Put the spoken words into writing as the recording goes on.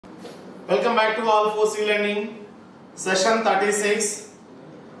Welcome back to all 4C Learning, session 36.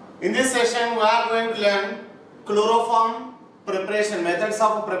 In this session, we are going to learn chloroform preparation, methods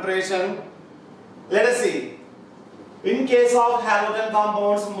of preparation. Let us see. In case of halogen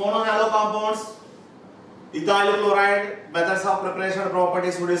compounds, monohalo compounds, ethyl chloride, methods of preparation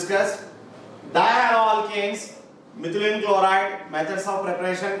properties we discussed. Dihaloalkanes, methylene chloride, methods of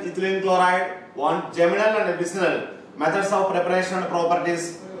preparation, ethylene chloride, one geminal and vicinal, methods of preparation and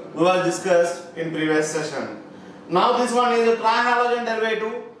properties we will discussed in previous session. Now this one is a trihalogen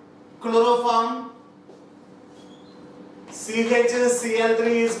derivative, chloroform. CHCl3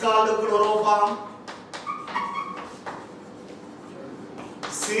 is called chloroform.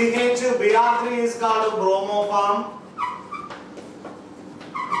 CHBr3 is called bromoform.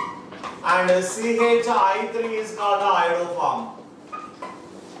 And CHI3 is called iodoform.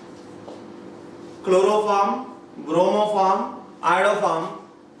 Chloroform, bromoform, iodoform.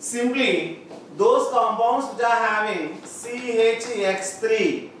 Simply, those compounds which are having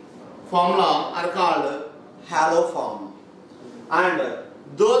CHX3 formula are called haloform. And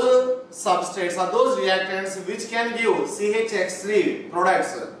those substrates or those reactants which can give CHX3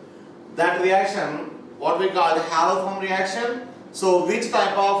 products, that reaction, what we call haloform reaction. So, which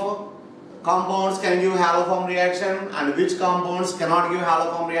type of compounds can give haloform reaction and which compounds cannot give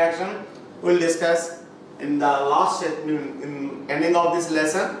haloform reaction, we will discuss in the last in ending of this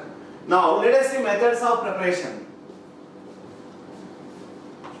lesson. Now let us see methods of preparation.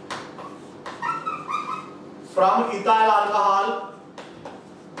 From ethyl alcohol,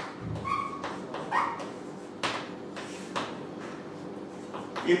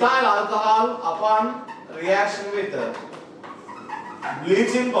 upon reaction with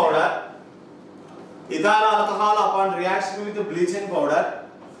bleaching powder, ethyl alcohol upon reaction with bleaching powder,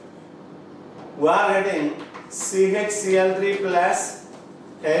 we are getting CHCl3 plus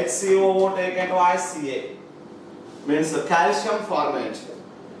HCO taken twice Ca, means calcium formate.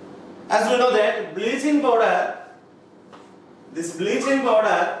 As we know that bleaching powder, this bleaching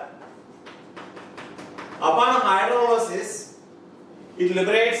powder upon hydrolysis, it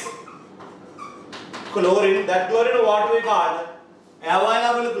liberates chlorine. That chlorine what we call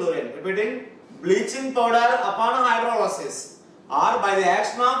available chlorine. Repeating, bleaching powder upon hydrolysis or by the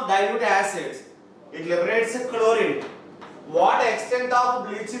action of dilute acids, it liberates chlorine. What extent of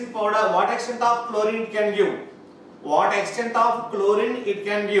bleaching powder, what extent of chlorine it can give? What extent of chlorine it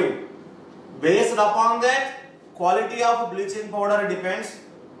can give? Based upon that, quality of bleaching powder depends.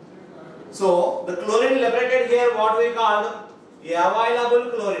 So, the chlorine liberated here, what we call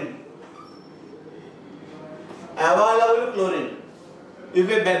available chlorine. Available chlorine. If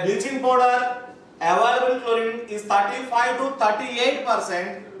a bleaching powder available chlorine is 35 to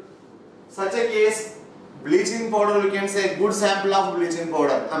 38%, such a case, bleaching powder, we can say good sample of bleaching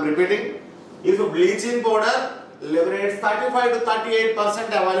powder. I am repeating, if bleaching powder liberates 35 to 38%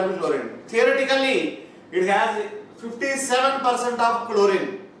 available chlorine, theoretically it has 57% of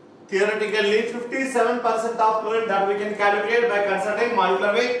chlorine. Theoretically 57% of chlorine that we can calculate by consulting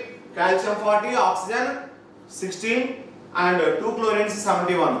molecular weight, calcium 40, oxygen 16 and 2 chlorines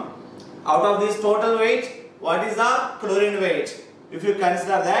 71. Out of this total weight, what is the chlorine weight? If you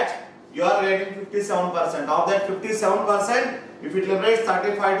consider that, you are getting 57%. Of that 57%, if it liberates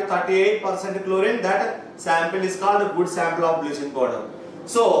 35 to 38% chlorine, that sample is called a good sample of bleaching powder.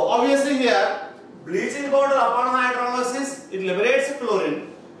 So, obviously here, bleaching powder upon hydrolysis, it liberates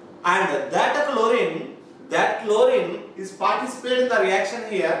chlorine, and that chlorine is participating in the reaction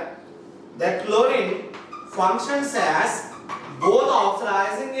here. That chlorine functions as both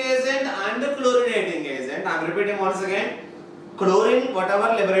oxidizing agent and chlorinating agent. I am repeating once again. Chlorine,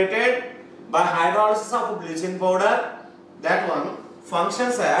 whatever liberated by hydrolysis of bleaching powder, that one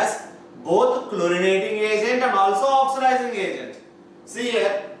functions as both chlorinating agent and also oxidizing agent. See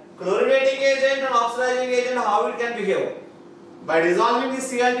here, chlorinating agent and oxidizing agent, how it can behave? By dissolving the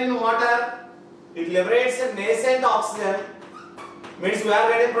Cl in water, it liberates a nascent oxygen, means we are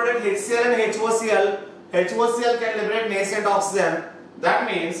getting product HCl and HOCl. HOCl can liberate nascent oxygen. That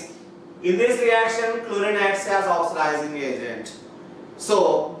means in this reaction, chlorine acts as oxidizing agent.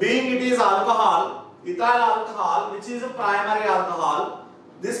 So, being it is alcohol, ethyl alcohol, which is a primary alcohol,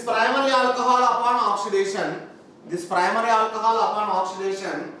 this primary alcohol upon oxidation,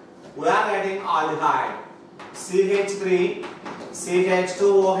 we are getting aldehyde. CH3,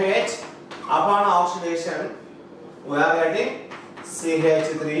 CH2OH, upon oxidation, we are getting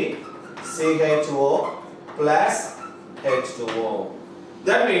CH3, CHO plus H2O.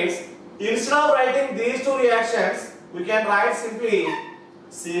 That means, instead of writing these two reactions, we can write simply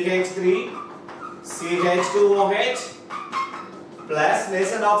CH3, CH2OH plus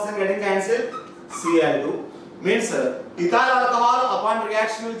nascent oxygen getting cancelled, Cl2 means ethyl alcohol upon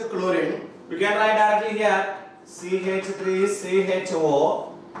reaction with chlorine, we can write directly here CH3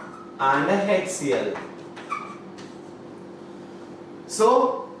 CHO and HCl.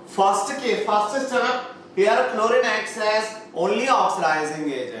 So first step here, chlorine acts as only oxidizing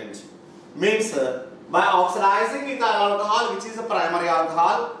agent, means by oxidizing ethyl alcohol, which is a primary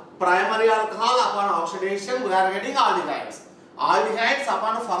alcohol upon oxidation we are getting aldehydes. Aldehydes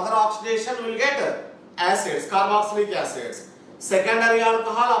upon further oxidation will get acids, carboxylic acids. Secondary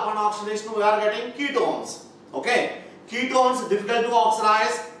alcohol upon oxidation we are getting ketones. Okay, ketones difficult to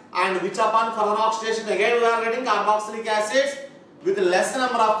oxidize, and which upon further oxidation again we are getting carboxylic acids with less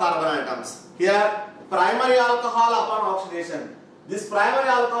number of carbon atoms. Here primary alcohol upon oxidation. This primary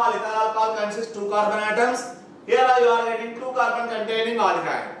alcohol, ethyl alcohol, consists 2 carbon atoms. Here you are getting 2 carbon containing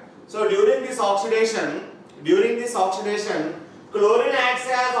aldehyde. So during this oxidation, chlorine acts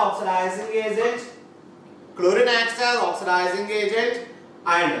as oxidizing agent.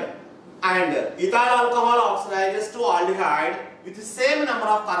 And ethyl alcohol oxidizes to aldehyde with the same number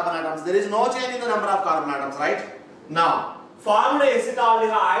of carbon atoms. There is no change in the number of carbon atoms, right? Now, formed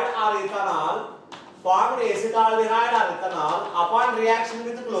acetaldehyde or ethanol upon reaction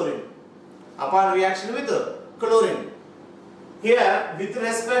with chlorine. Here, with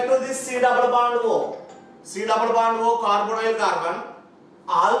respect to this C double bond O, carbonyl carbon,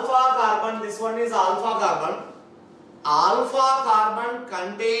 alpha carbon, this one is alpha carbon. Alpha carbon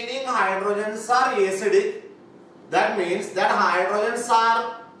containing hydrogens are acidic. That means that hydrogens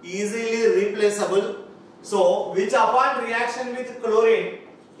are easily replaceable. So, which upon reaction with chlorine,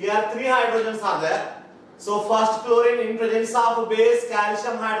 here 3 hydrogens are there. So, first chlorine in presence of base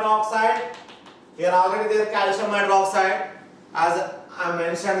calcium hydroxide. Here already there is calcium hydroxide. As I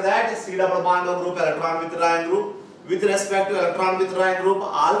mentioned that C double bond O group, electron withdrawing group. With respect to electron withdrawing group,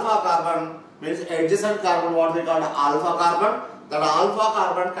 alpha carbon means adjacent carbon, what we call alpha carbon. That alpha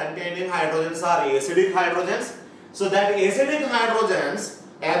carbon containing hydrogens are acidic hydrogens. So that acidic hydrogens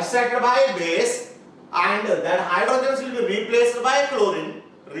abstracted by base, and that hydrogens will be replaced by chlorine.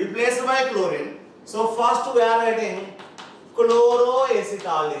 So first we are getting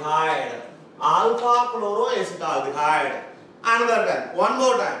chloroacetaldehyde, alpha chloroacetaldehyde. Another time, one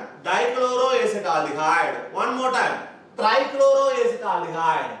more time, dichloroacetaldehyde. One more time,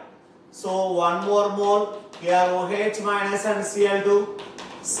 trichloroacetaldehyde. So one more mole, here OH minus and Cl2,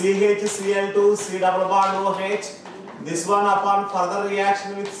 CHCl2, C double bond OH. This one upon further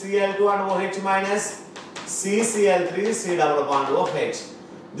reaction with Cl2 and OH minus, CCl3, C double bond OH.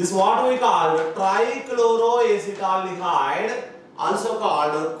 This what we call trichloroacetaldehyde, also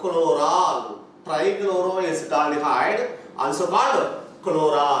called chloral. Trichloroacetaldehyde, also called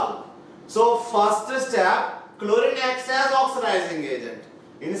chloral. So first step, chlorine acts as oxidizing agent.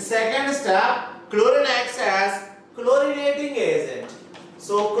 In second step, chlorine acts as chlorinating agent.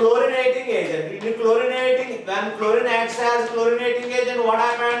 So chlorinating agent. In chlorinating, when chlorine acts as chlorinating agent, what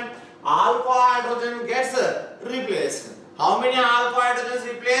happened? Alpha hydrogen gets replaced. How many alpha hydrogens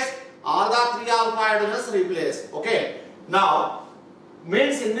replaced? All the 3 alpha hydrogens replaced. Okay. Now,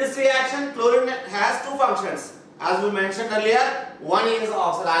 means in this reaction, chlorine has 2 functions. As we mentioned earlier, one is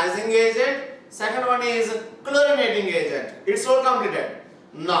oxidizing agent, second one is chlorinating agent. It's all completed.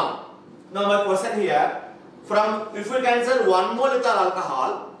 Now my question here, if we consider 1 mole ethyl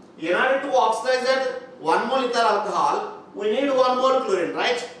alcohol, in order to oxidize that 1 mole ethyl alcohol, we need 1 mole chlorine,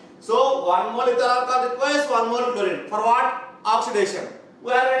 right? So 1 mole ethyl alcohol requires 1 mole chlorine. For what? Oxidation.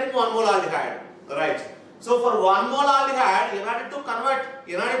 We are getting 1 mole aldehyde, right? So for 1 mole aldehyde, in order to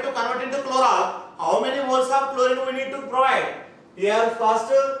convert into chloral, how many moles of chlorine we need to provide? Here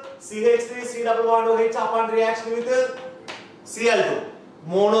first CH3 C double bond OH upon reaction with Cl2.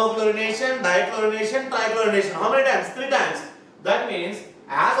 Monochlorination, dichlorination, trichlorination. How many times? 3 times. That means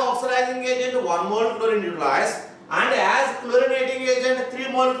as oxidizing agent 1 mole chlorine utilized, and as chlorinating agent 3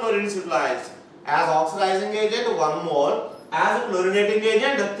 mole chlorine is utilized. As oxidizing agent 1 mole, as chlorinating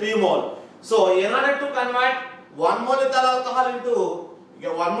agent 3 mole. So in order to convert 1 mole ethyl alcohol into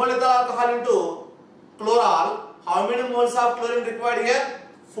chloral, how many moles of chlorine required here?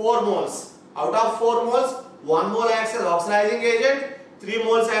 4 moles. Out of 4 moles, 1 mole acts as oxidizing agent, 3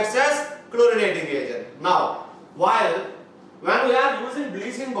 moles acts as chlorinating agent. Now, when we are using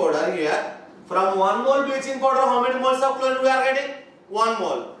bleaching powder here, from 1 mole bleaching powder, how many moles of chlorine we are getting? 1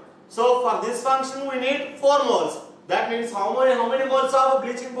 mole. So for this function we need 4 moles. That means how many moles of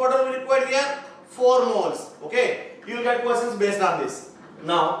bleaching powder we require here? 4 moles. Okay, you will get questions based on this.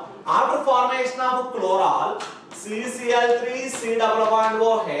 Now, after formation of chloral, CCl3 C double bond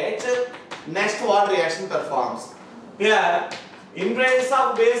OH, next what reaction performs? Here In presence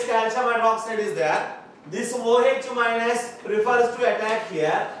of base calcium hydroxide is there. This OH minus prefers to attack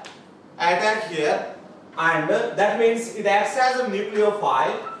here, and that means it acts as a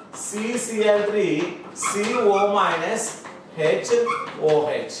nucleophile. CCl3 CO minus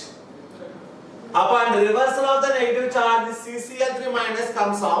HOH. Upon reversal of the negative charge, this CCl3 minus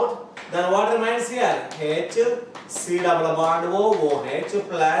comes out. Then what remains here? H C double bond O OH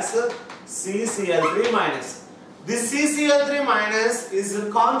plus CCl3 minus. This CCl3 minus is a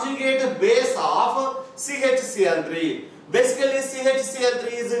conjugate base of CHCl3. Basically,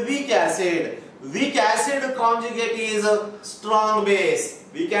 CHCl3 is a weak acid. Weak acid conjugate is a strong base.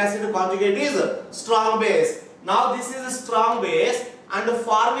 Weak acid conjugate is a strong base. Now this is a strong base and the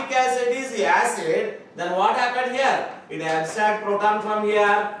formic acid is acid. Then what happened here? It abstracts proton from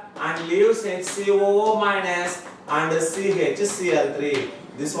here and leaves HCOO minus and CHCl3.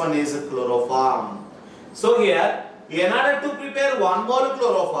 This one is a chloroform. So here, in order to prepare 1 mole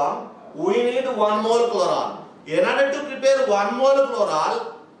chloroform, we need 1 mole chloral. In order to prepare 1 mole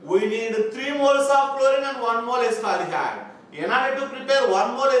chloral, we need 3 moles of chlorine and 1 mole acetaldehyde. In order to prepare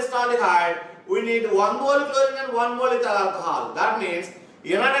 1 mole acetaldehyde, we need 1 mole chlorine and 1 mole ethyl alcohol. That means,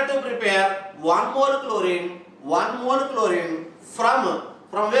 in order to prepare 1 mole chlorine from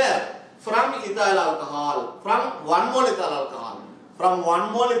where? From ethyl alcohol. From 1 mole ethyl alcohol. From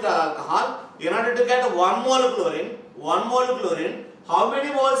 1 mole ethyl alcohol, in order to get 1 mole chlorine, how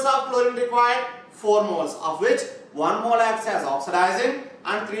many moles of chlorine required? 4 moles, of which 1 mole acts as oxidizing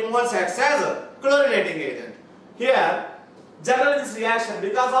and 3 moles acts as chlorinating agent. Here, generally this reaction,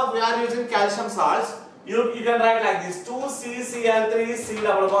 because of we are using calcium salts, you can write like this: 2CCl3 C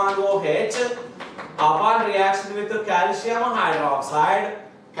double bond OH upon reaction with calcium hydroxide,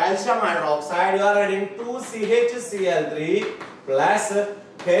 you are adding 2CHCl3 plus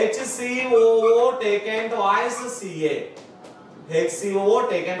HCOO taken twice Ca. HCOO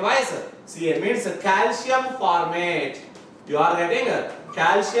taken twice Ca means calcium formate. You are getting a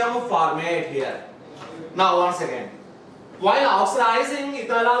calcium formate here. Now once again, while oxidizing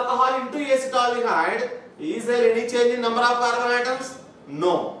ethyl alcohol into acetaldehyde, is there any change in number of carbon atoms?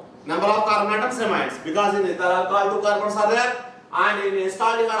 No. Number of carbon atoms remains, because in ethyl alcohol 2 carbons are there and in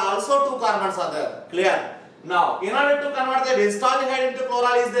acetaldehyde also 2 carbons are there. Clear? Now, in order to convert the acetaldehyde into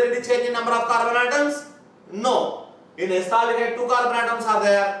chloral, is there any change in number of carbon atoms? No. In acetaldehyde 2 carbon atoms are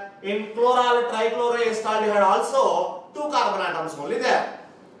there. In chloral trichloroacetaldehyde also 2 carbon atoms only there.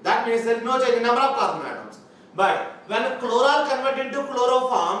 That means there is no change in number of carbon atoms. But when chloral convert into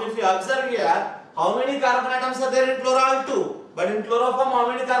chloroform, if you observe here, how many carbon atoms are there in chloral? 2. But in chloroform, how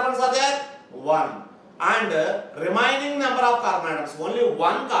many carbons are there? 1. And remaining number of carbon atoms, only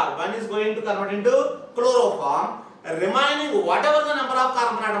 1 carbon is going to convert into chloroform. Remaining whatever the number of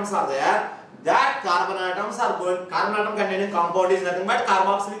carbon atoms are there, that carbon atoms are going, carbon atom containing compound is nothing but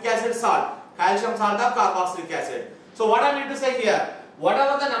carboxylic acid salt, calcium salt of carboxylic acid. So what I need to say here,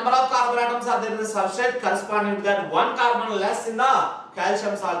 whatever the number of carbon atoms are there in the substrate corresponding to that 1 carbon less in the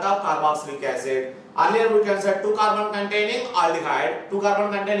calcium salt of carboxylic acid. Earlier we can say 2 carbon containing aldehyde, 2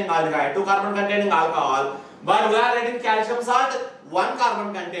 carbon containing aldehyde, 2 carbon containing alcohol, but we are adding calcium salt, 1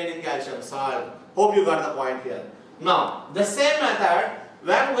 carbon containing calcium salt. Hope you got the point here. Now the same method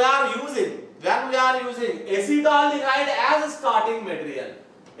when we are using acetaldehyde as a starting material.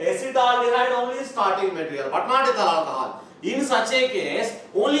 Acetaldehyde only starting material, but not ethyl alcohol. In such a case,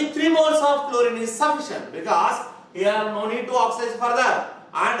 only 3 moles of chlorine is sufficient, because here no need to oxidize further.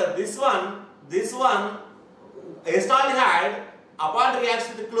 And this one, acetaldehyde, upon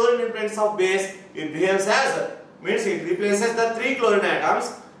reaction with chlorine in presence of base, it behaves as, means it replaces the 3 chlorine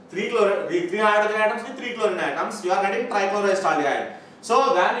atoms, 3 hydrogen atoms with 3 chlorine atoms. You are getting trichloroacetaldehyde.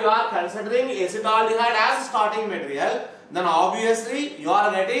 So when you are considering acetaldehyde as starting material, then obviously you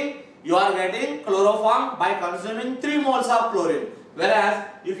are getting chloroform by consuming 3 moles of chlorine. Whereas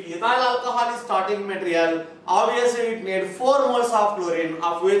if ethyl alcohol is starting material, obviously it need 4 moles of chlorine,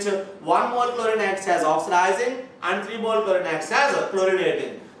 of which 1 mole chlorine acts as oxidizing and 3 mole chlorine acts as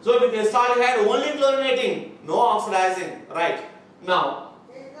chlorinating. So with acetaldehyde only chlorinating, no oxidizing, right? Now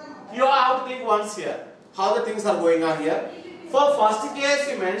you have to think once here how the things are going on here. For first case,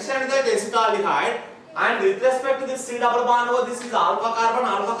 you mentioned that acetaldehyde, and with respect to this C double bond O, this is alpha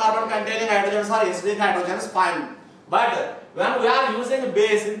carbon containing hydrogens are acidic hydrogens, fine. But when we are using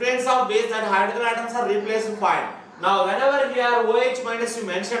base, in presence of base, that hydrogen atoms are replaced, fine. Now whenever here OH minus, you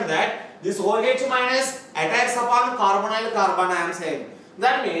mentioned that this OH minus attacks upon carbonyl carbon, I am saying.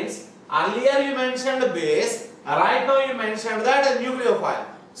 That means earlier you mentioned base, right now you mentioned that nucleophile.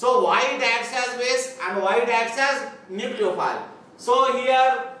 So why it acts as base and why it acts as nucleophile? So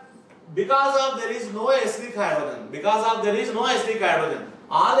here because of there is no acidic hydrogen,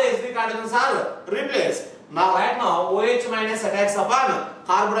 all the acidic hydrogens are replaced. Now right now OH minus attacks upon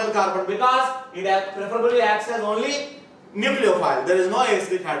carbonyl carbon because it preferably acts as only nucleophile. There is no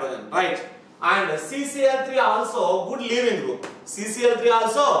acidic hydrogen, right? And CCl3 also good leaving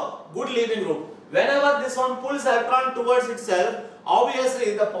group. Whenever this one pulls electron towards itself,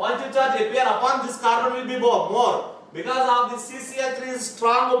 obviously the positive charge appear upon this carbon will be more because of this CCl3 is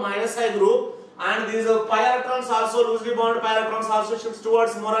strong minus I group, and these pi electrons also loosely bound pi electrons also shifts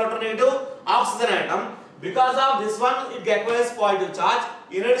towards more alternative oxygen atom. Because of this one it acquires positive charge.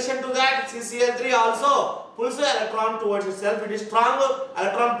 In addition to that, CCl3 also pulls the electron towards itself. It is strong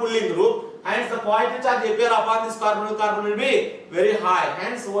electron pulling group. Hence the positive charge appear upon this carbon will be very high.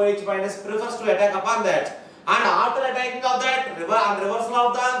 Hence OH minus prefers to attack upon that. And after attacking of that, reversal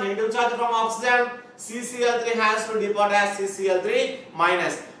of the negative charge from oxygen, CCl3 has to depart as CCl3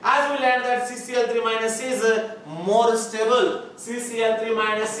 minus. As we learned that CCl3 minus is more stable. CCl3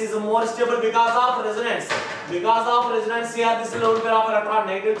 minus is more stable because of resonance. Here this load pair of electron,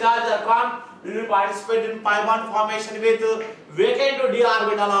 negative charge electron will participate in pi bond formation with vacant d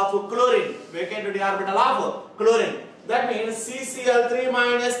orbital of chlorine. That means CCl3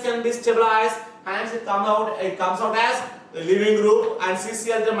 minus can be stabilized, hence it comes out as the leaving group, and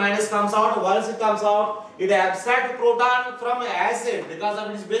CCl3 minus comes out. Once it comes out, it abstracts proton from acid because of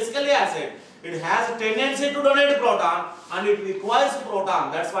it is basically acid. It has a tendency to donate proton and it requires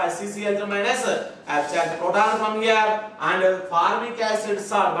proton. That's why CCl3 minus abstract proton from here and formic acid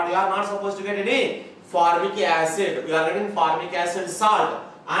salt. But you are not supposed to get any formic acid. We are getting formic acid salt,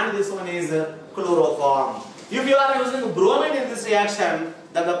 and this one is chloroform. If you are using bromine in this reaction,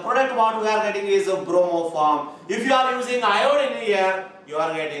 then the product what we are getting is a bromoform. If you are using iodine here, you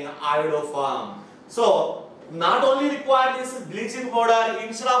are getting iodoform. So not only require this bleaching powder,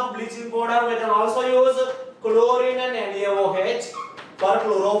 instead of bleaching powder we can also use chlorine and NaOH for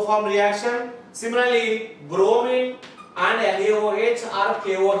chloroform reaction. Similarly, bromine and NaOH or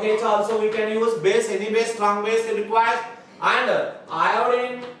KOH also we can use. Base, any base, strong base it requires, and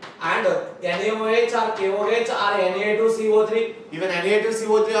iodine and NaOH or KOH or Na2CO3. Even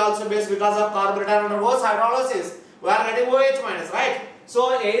Na2CO3 also base because of carburetor and reverse hydrolysis. We are getting OH minus, right?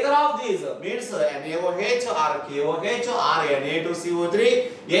 So either of these means NaOH or KOH or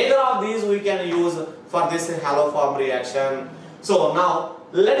Na2CO3, either of these we can use for this haloform reaction. So now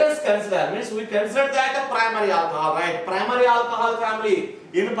let us consider, means we consider that primary alcohol, right? Primary alcohol family.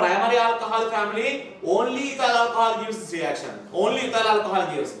 In primary alcohol family, only ethyl alcohol gives this reaction. Only ethyl alcohol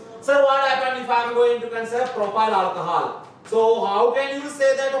gives. So what happens if I am going to consider propyl alcohol? So how can you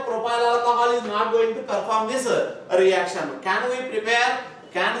say that propyl alcohol is not going to perform this reaction? Can we prepare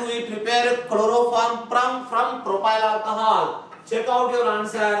chloroform from propyl alcohol? Check out your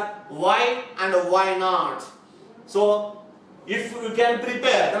answer. Why and why not? So if you can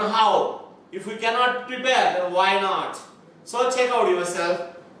prepare, then how? If we cannot prepare, then why not? So check out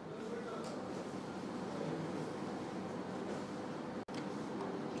yourself.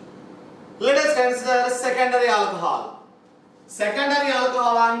 Let us consider secondary alcohol. Secondary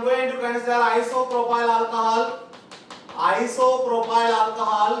alcohol, I am going to consider isopropyl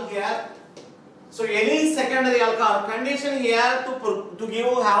alcohol here. So any secondary alcohol, condition here to give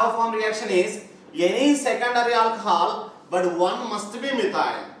haloform reaction is any secondary alcohol, but one must be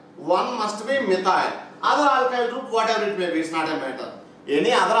methyl. Other alkyl group, whatever it may be, it's not a matter.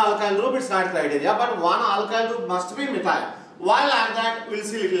 Any other alkyl group, it's not criteria, but one alkyl group must be methyl. Why like that, we'll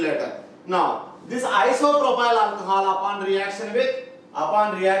see little later. Now, this isopropyl alcohol upon reaction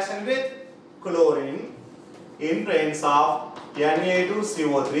with chlorine in presence of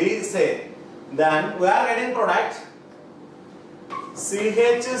Na2CO3, say, then we are getting product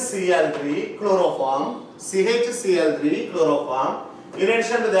CHCl3 chloroform. In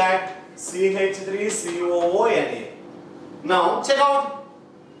addition to that, CH3COONA. Now, check out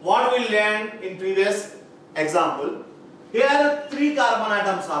what we learned in previous example. Here 3 carbon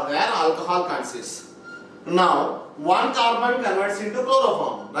atoms are there, alcohol consists. Now, 1 carbon converts into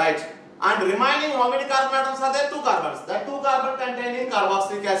chloroform, right? And remaining how many carbon atoms are there? 2 carbons. That 2 carbon containing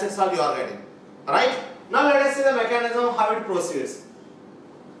carboxylic acid salt you are getting, right? Now let us see the mechanism of how it proceeds.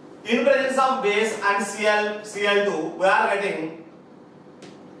 In presence of base and Cl2, we are getting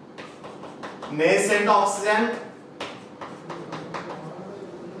nascent oxygen,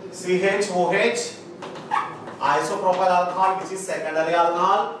 CHOH, isopropyl alcohol, which is secondary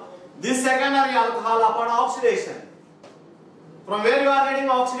alcohol. This secondary alcohol upon oxidation. From where you are getting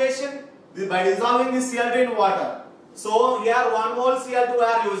oxidation? By dissolving this Cl2 in water. So here 1 mole Cl2 we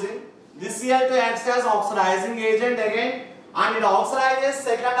are using. This Cl2 acts as oxidizing agent again, and it oxidizes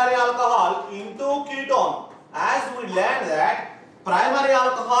secondary alcohol into ketone. As we learned that primary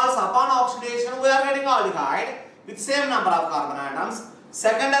alcohols upon oxidation we are getting aldehyde with same number of carbon atoms.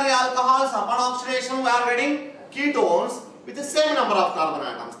 Secondary alcohols upon oxidation we are getting ketones with the same number of carbon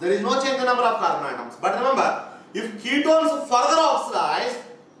atoms. There is no change in the number of carbon atoms. But remember, if ketones further oxidize,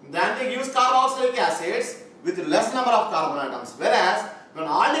 then they give carboxylic acids with less number of carbon atoms. Whereas when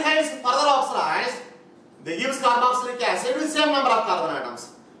aldehydes further oxidize, they give carboxylic acid with same number of carbon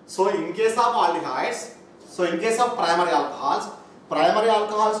atoms. So in case of aldehydes, in case of primary alcohols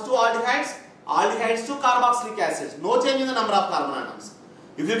to aldehydes, aldehydes to carboxylic acids. No change in the number of carbon atoms.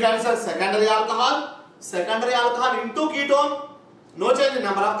 If you cancel secondary alcohol into ketone, no change in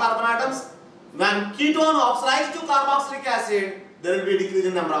number of carbon atoms. When ketone oxidizes to carboxylic acid, there will be a decrease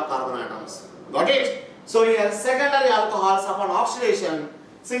in number of carbon atoms. Got it? So here secondary alcohols upon oxidation,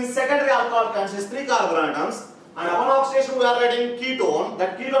 since secondary alcohol consists 3 carbon atoms, and upon oxidation we are getting ketone,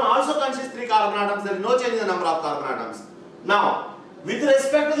 that ketone also consists 3 carbon atoms, there is no change in the number of carbon atoms. Now, with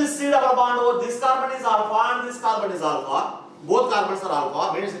respect to this C double bond O, this carbon is alpha and this carbon is alpha. Both carbons are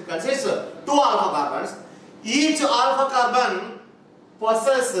alpha, means it consists 2 alpha carbons. Each alpha carbon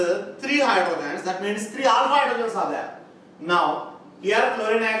possesses 3 hydrogens, that means 3 alpha hydrogens are there. Now, here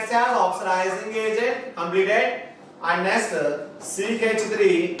chlorine acts as oxidizing agent, completed. And next,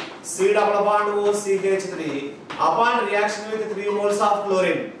 CH3, C double bond O, CH3, upon reaction with 3 moles of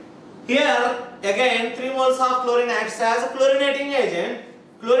chlorine. Here, again, 3 moles of chlorine acts as a chlorinating agent.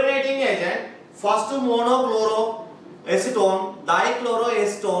 First monochloroacetone,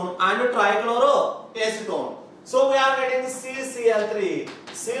 dichloroacetone, and trichloroacetone. So we are getting CCl3,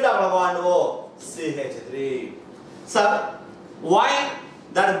 C double bond O, CH3. Sir, why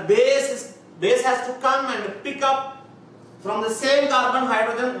that base has to come and pick up from the same carbon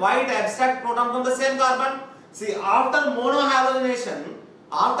hydrogen? Why it abstract proton from the same carbon? See, after monohalogenation,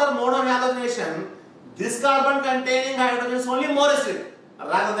 this carbon containing hydrogen is only more acidic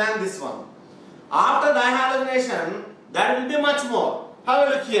rather than this one. After dihalogenation, that will be much more. Have a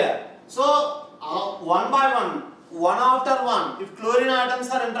look here. So, one by one after one, if chlorine atoms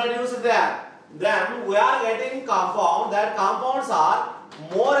are introduced there, then we are getting compound, that compounds are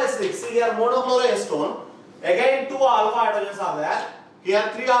more acidic. See here monochloroacetone, again 2 alpha hydrogens are there. Here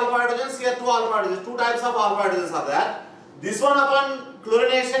 3 alpha hydrogens, here 2 alpha hydrogens, 2 types of alpha hydrogens are there. This one upon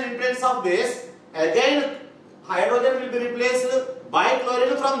chlorination in presence of base, again hydrogen will be replaced by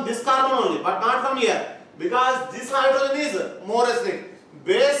chlorine from this carbon only, but not from here, because this hydrogen is more acidic.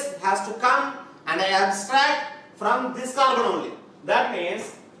 Base has to come and abstract from this carbon only. That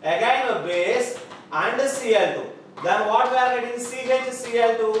means again a base and a Cl2. Then what we are getting?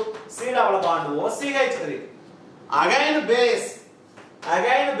 CHCl2, C double bond O, CH3. Again base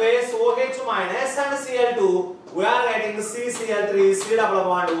OH minus and Cl2, we are getting CCl3, C double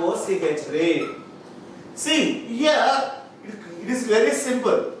bond O, CH3. See, here it is very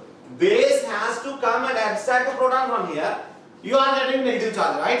simple. Base has to come and abstract the proton from here. You are getting negative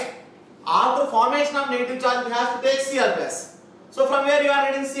charge, right? After formation of negative charge, it has to take Cl plus. So from here you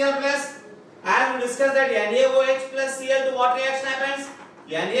are getting Cl plus. And we discussed that NaOH plus Cl2, what reaction happens?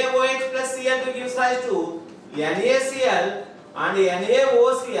 NaOH plus Cl2 gives rise to NaCl and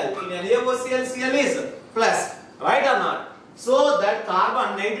NaOCl. In NaOCl, Cl is plus, right or not? So that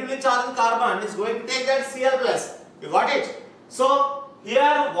carbon, negatively charged carbon, is going to take that Cl plus. You got it? So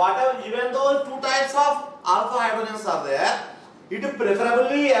here, whatever, even though 2 types of alpha hydrogens are there, it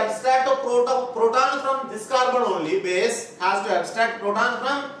preferably abstract a proton from this carbon only. Base has to abstract proton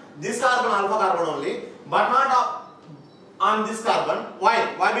from this carbon, alpha carbon only, but not on this carbon.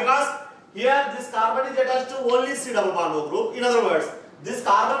 Why? Why? Because here this carbon is attached to only C double bond O group. In other words, this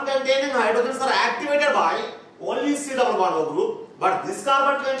carbon containing hydrogens are activated by only C double bond O group, but this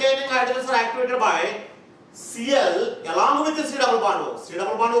carbon containing hydrogens are activated by Cl along with the C double bond O. C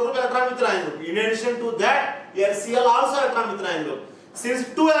double bond O group electron withdrawing group. In addition to that, here Cl also electron withdrawing group. Since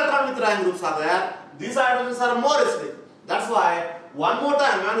 2 electron withdrawing groups are there, these hydrogens are more acidic. That's why one more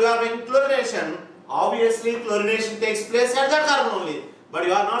time when you are doing chlorination, obviously chlorination takes place at that carbon only. But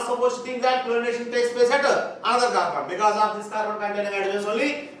you are not supposed to think that chlorination takes place at another carbon, because of this carbon containing hydrogens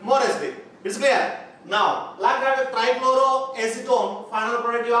only more acidic. It's clear? Now, like that trichloroacetone, final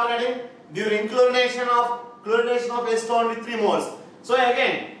product you are getting during chlorination of acetone with 3 moles. So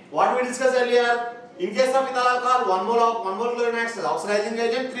again, what we discussed earlier, in case of ethyl alcohol, 1 mole chlorine acts as oxidizing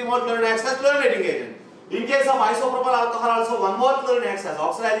agent, 3 mole chlorine acts as chlorinating agent. In case of isopropyl alcohol also, 1 mole chlorine acts as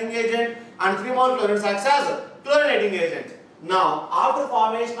oxidizing agent and 3 mole chlorine acts as chlorinating agent. Now, after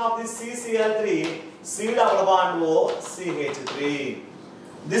formation of this CCl3, C double bond O, CH3.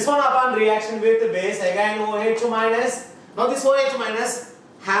 This one upon reaction with base, again OH minus Now this OH minus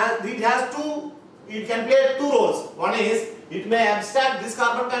it can play two roles. One is it may abstract this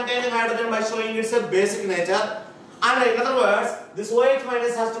carbon containing hydrogen by showing its a basic nature, and in other words, this OH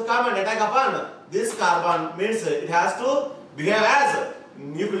minus has to come and attack upon this carbon, means it has to behave as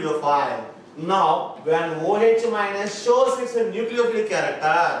nucleophile. Now, when OH minus shows its nucleophilic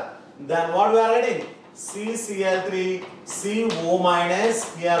character, then what we are getting? CCl3, CO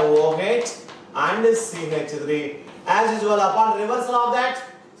minus, here OH and CH3. As usual, upon reversal of that,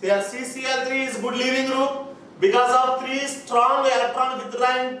 here CCl3 is good leaving group because of 3 strong electron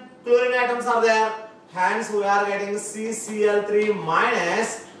withdrawing chlorine atoms are there. Hence, we are getting CCl3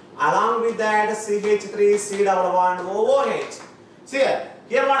 minus, along with that CH3 C double bond OOH. See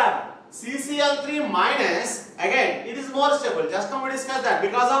here what happened? CCl3 minus, again, it is more stable. Just now we discussed that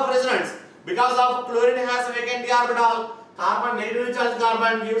because of resonance, because of chlorine has a vacant d orbital, carbon negatively charged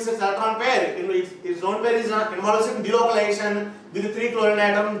carbon gives its electron pair. Its lone pair is involves in delocalization with 3 chlorine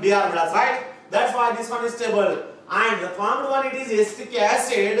atom d orbitals, right? That's why this one is stable. And the formed one, it is acetic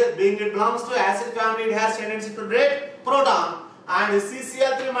acid, being it belongs to acid family, it has tendency to break proton, and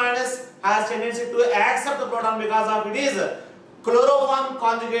CCl3 minus has tendency to accept the proton because of it is chloroform.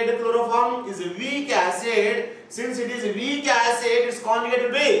 Conjugated chloroform is a weak acid. Since it is a weak acid, its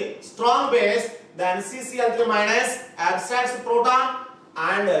conjugated be strong base, then CCl3 minus abstracts the proton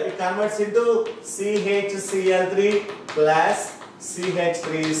and it converts into CHCl3 plus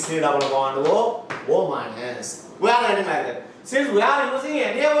CH3 double bond O minus. We are writing like that. Since we are using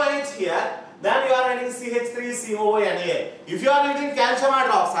NaOH here, then you are writing CH3COO. If you are using calcium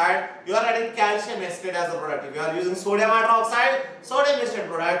hydroxide, you are writing calcium acetate as a product. If you are using sodium hydroxide, sodium acetate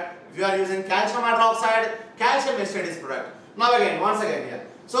product. If you are using calcium hydroxide, calcium acetate is product. Now again, once again here.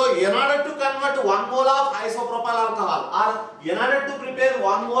 So in order to convert 1 mole of isopropyl alcohol, or in order to prepare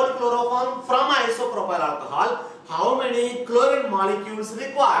 1 mole chloroform from isopropyl alcohol, how many chlorine molecules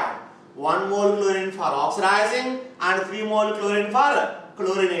required? 1 mole chlorine for oxidizing and 3 mole chlorine for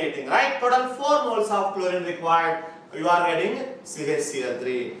chlorinating, right? Total 4 moles of chlorine required. You are getting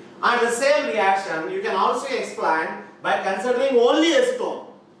CHCl3. And the same reaction you can also explain by considering only acetone.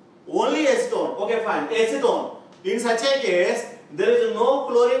 Only acetone. Okay, fine. Acetone. In such a case, there is no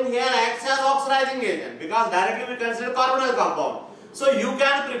chlorine here acts as oxidizing agent because directly we consider carbonyl compound. So you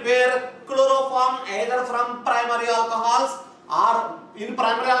can prepare chloroform either from primary alcohols or in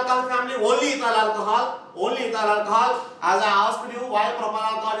primary alcohol family only ethyl alcohol. Only ethyl alcohol. As I asked you why propyl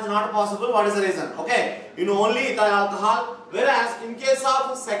alcohol is not possible, what is the reason? Okay, in only ethyl alcohol. Whereas in case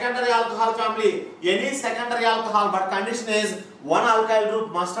of secondary alcohol family, any secondary alcohol, but condition is one alkyl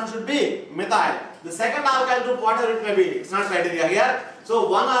group must and should be methyl. The second alkyl group, whatever it may be, it's not criteria here. So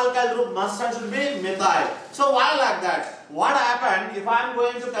one alkyl group must and should be methyl. So why like that? What happened if I am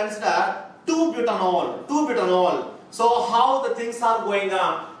going to consider 2-butanol? 2-butanol. So how the things are going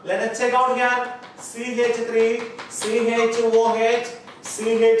on? Let us check out here. CH3, CHOH,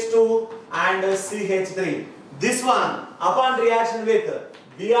 CH2 and CH3. This one upon reaction with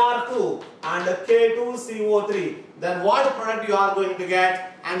Br2 and K2CO3, then what product you are going to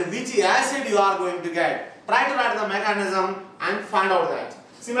get and which acid you are going to get. Try to write the mechanism and find out that.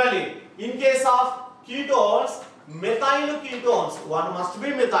 Similarly, in case of ketones, methyl ketones, one must be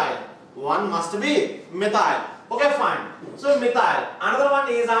methyl. One must be methyl. Okay, fine. So methyl. Another one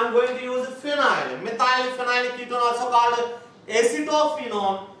is I am going to use phenyl. Methyl phenyl ketone, also called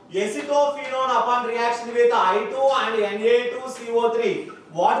acetophenone. Acetophenone upon reaction with I2 and Na2CO3.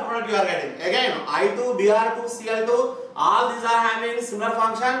 What product you are getting? Again, I2, Br2, Cl2. All these are having similar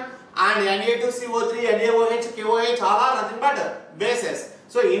function, and Na2CO3, NaOH, KOH, all are nothing but bases.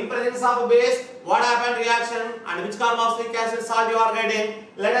 So in presence of base, what happened reaction and which carboxylic acid salt you are getting?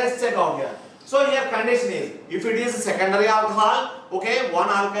 Let us check out here. So here condition is, if it is secondary alcohol, okay, one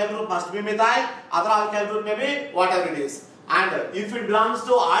alkyl group must be methyl, other alkyl group may be whatever it is. And if it belongs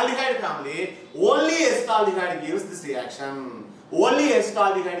to aldehyde family, only acetaldehyde gives this reaction. Only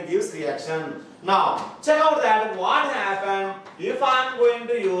acetaldehyde gives reaction. Now, check out that what happened if I am going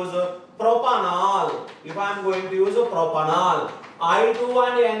to use propanol. If I am going to use propanol, I2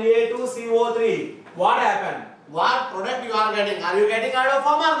 and Na2CO3, what happened? What product you are getting? Are you getting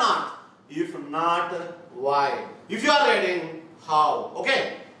iodoform or not? If not, why? If you are getting, how?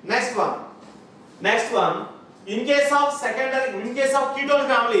 Okay. Next one. Next one. In case of ketone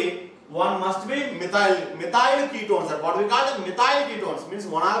family, one must be methyl ketones. That's what we call it, methyl ketones. Means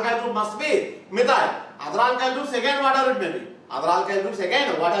one alkyl group must be methyl. Other alkyl groups again whatever it may be. Other alkyl groups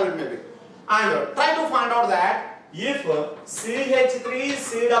again whatever it may be. And try to find out that if CH3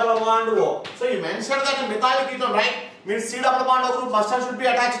 C double bond O. So you mentioned that methyl ketone, right? means C double bond group must and should be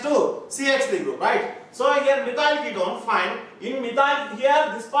attached to CH3 group, right? So here methyl ketone, fine. In methyl,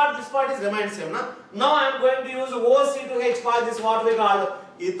 here this part is remains same. Now I am going to use OC2H for this what we call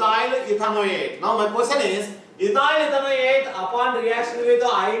ethyl ethanoate. Now my question is, ethyl ethanoate upon reaction with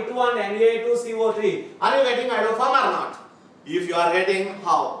I2 and Na2CO3, are you getting hydroform or not? If you are getting,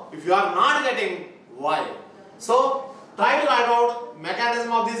 how? If you are not getting, why? So try to write out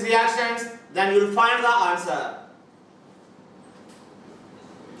mechanism of these reactions, then you will find the answer.